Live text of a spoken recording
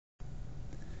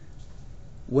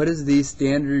what is the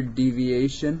standard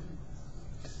deviation?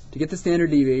 To get the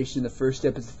standard deviation, the first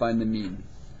step is to find the mean.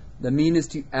 The mean is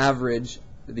to average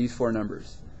these four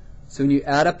numbers. So when you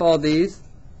add up all these,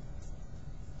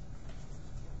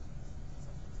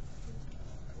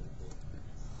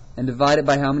 and divide it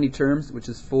by how many terms, which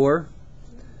is 4,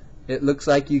 it looks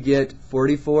like you get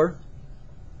 44,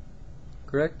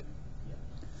 correct?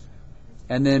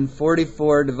 And then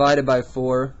 44 divided by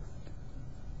 4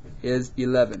 is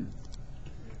 11.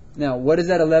 Now, what does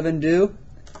that 11 do?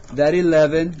 That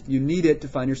 11, you need it to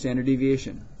find your standard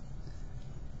deviation.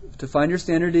 To find your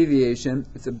standard deviation,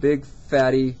 it's a big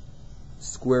fatty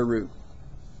square root.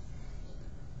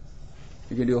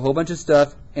 You're going to do a whole bunch of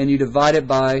stuff, and you divide it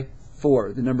by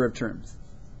 4, the number of terms.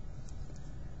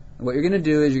 And what you're going to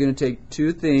do is you're going to take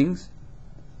two things,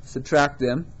 subtract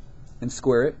them, and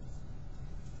square it.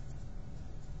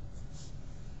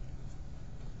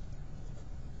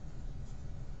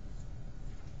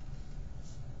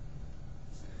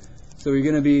 So you're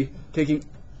going to be taking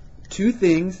two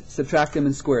things, subtract them,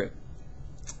 and square it.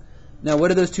 Now, what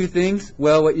are those two things?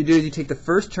 Well, what you do is you take the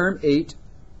first term, 8,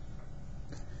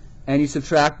 and you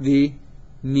subtract the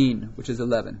mean, which is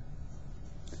 11.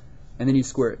 And then you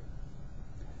square it.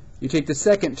 You take the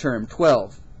second term,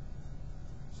 12.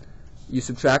 You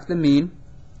subtract the mean,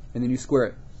 and then you square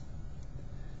it.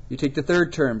 You take the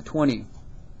third term, 20.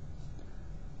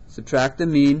 Subtract the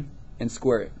mean, and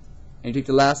square it. And you take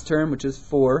the last term, which is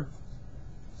 4.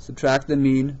 Subtract the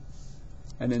mean,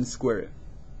 and then square it.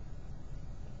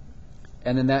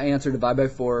 And then that answer, divide by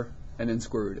 4, and then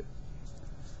square root it.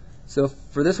 So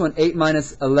for this one, 8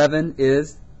 minus 11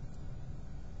 is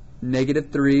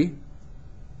 -3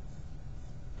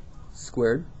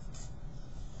 squared.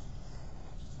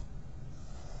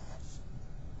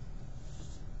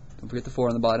 Don't forget the 4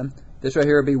 on the bottom. This right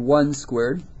here will be 1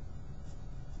 squared.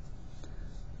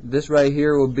 This right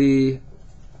here will be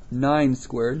 9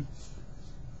 squared.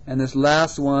 And this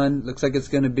last one looks like it's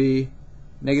going to be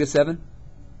 -7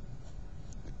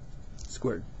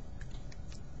 squared.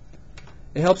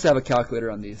 It helps to have a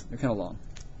calculator on these. They're kind of long.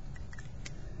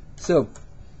 So,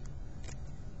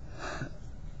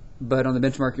 but on the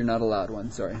benchmark you're not allowed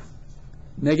one, sorry.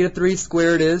 -3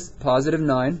 squared is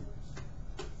 +9.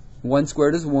 1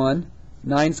 squared is 1.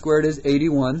 9 squared is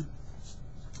 81.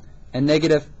 And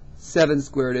 -7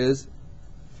 squared is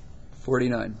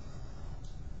 49.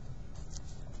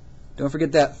 Don't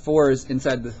forget that 4 is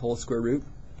inside the whole square root.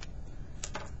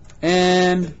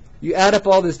 And you add up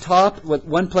all this top. What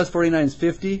 1 plus 49 is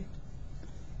 50.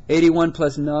 81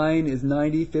 plus 9 is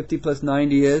 90. 50 plus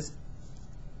 90 is?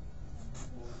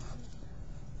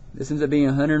 This ends up being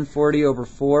 140 over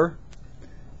 4.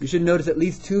 You should notice at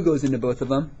least 2 goes into both of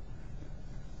them.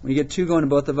 When you get 2 going to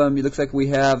both of them, it looks like we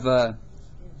have the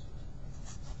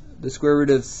square root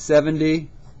of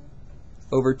 70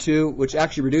 over 2, which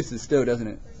actually reduces still, doesn't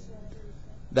it?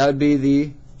 That would be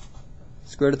the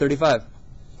square root of 35.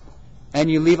 And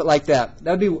you leave it like that.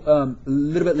 That would be a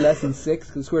little bit less than 6,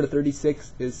 because the square root of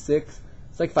 36 is 6.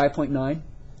 It's like 5.9,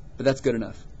 but that's good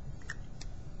enough.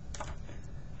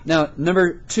 Now,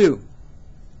 number 2.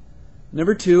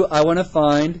 Number 2, I want to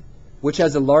find which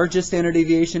has the largest standard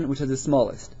deviation, which has the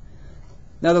smallest.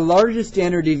 Now, the largest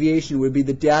standard deviation would be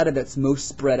the data that's most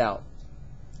spread out.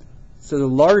 So the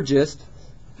largest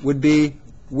would be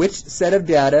which set of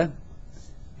data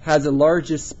has the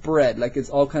largest spread, like it's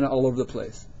all kind of all over the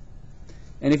place.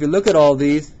 And if you look at all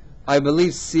these, I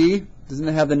believe C doesn't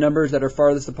have the numbers that are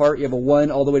farthest apart. You have a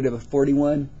 1 all the way to a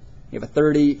 41. You have a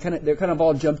 30. They're kind of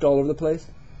all jumped all over the place.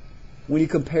 When you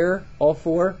compare all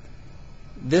 4,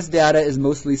 this data is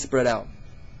mostly spread out.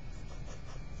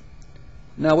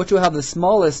 Now, what you'll have the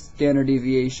smallest standard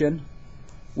deviation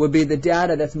would be the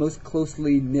data that's most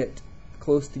closely knit,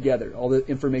 close together. All the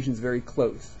information is very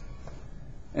close.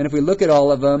 And if we look at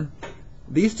all of them,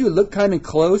 these two look kind of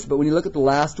close, but when you look at the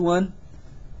last one,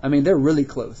 I mean, they're really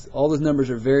close. All those numbers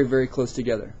are very, very close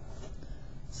together.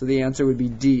 So the answer would be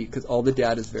D, because all the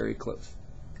data is very close.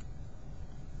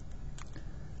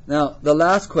 Now, the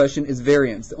last question is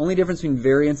variance. The only difference between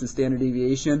variance and standard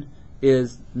deviation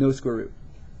is no square root.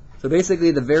 So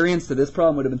basically, the variance to this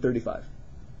problem would have been 35.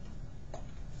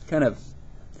 Kind of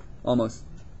almost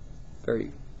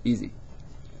very easy.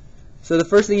 So the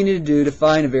first thing you need to do to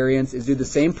find a variance is do the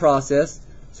same process.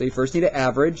 So you first need to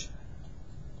average.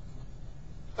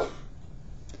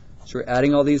 So we're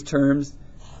adding all these terms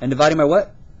and dividing by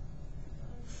what?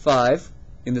 5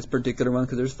 in this particular one,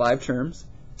 because there's 5 terms.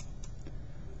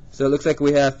 So it looks like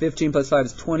we have 15 plus 5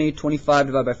 is 20. 25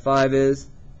 divided by 5 is?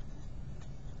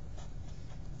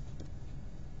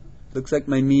 Looks like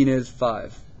my mean is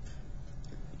 5.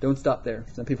 Don't stop there.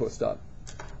 Some people will stop.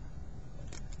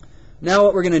 Now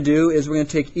what we're going to do is we're going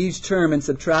to take each term and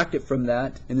subtract it from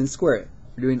that and then square it.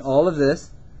 We're doing all of this.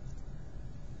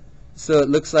 So it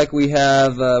looks like we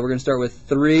have, we're going to start with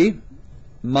 3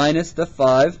 minus the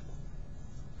 5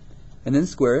 and then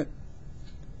square it.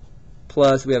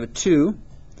 Plus we have a 2.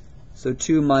 So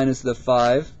 2 minus the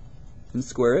 5 and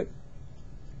square it.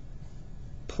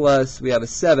 Plus we have a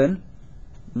 7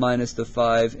 minus the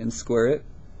 5 and square it.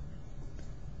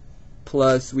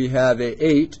 Plus we have a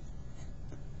 8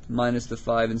 minus the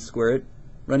 5 and square it.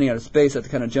 Running out of space, I have to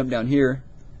kind of jump down here.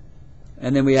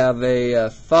 And then we have a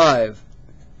 5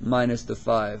 minus the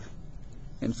 5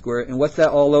 and square it. And what's that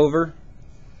all over?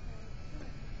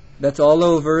 That's all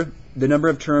over the number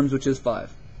of terms, which is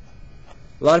 5.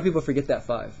 A lot of people forget that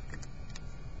 5.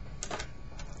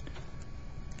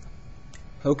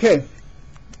 Okay.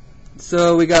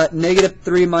 So we got negative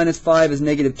 3 minus 5 is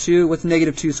negative 2. What's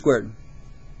negative 2 squared?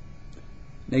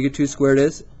 Negative 2 squared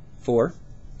is 4.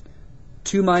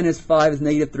 2 minus 5 is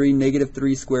negative 3. Negative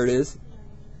 3 squared is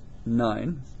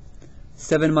 9.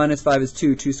 7 minus 5 is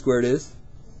 2. 2 squared is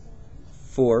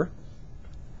 4.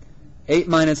 8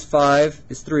 minus 5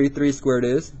 is 3. 3 squared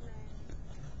is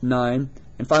 9.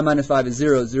 And 5 minus 5 is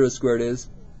 0. 0 squared is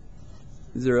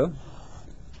 0.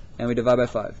 And we divide by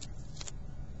 5.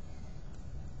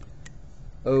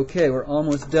 Okay, we're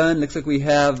almost done. Looks like we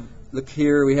have, look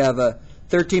here, we have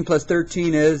 13 plus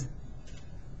 13 is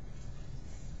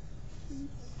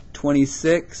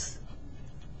 26.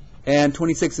 And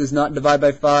 26 is not divided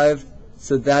by 5,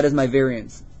 so that is my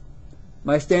variance.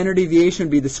 My standard deviation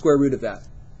would be the square root of that.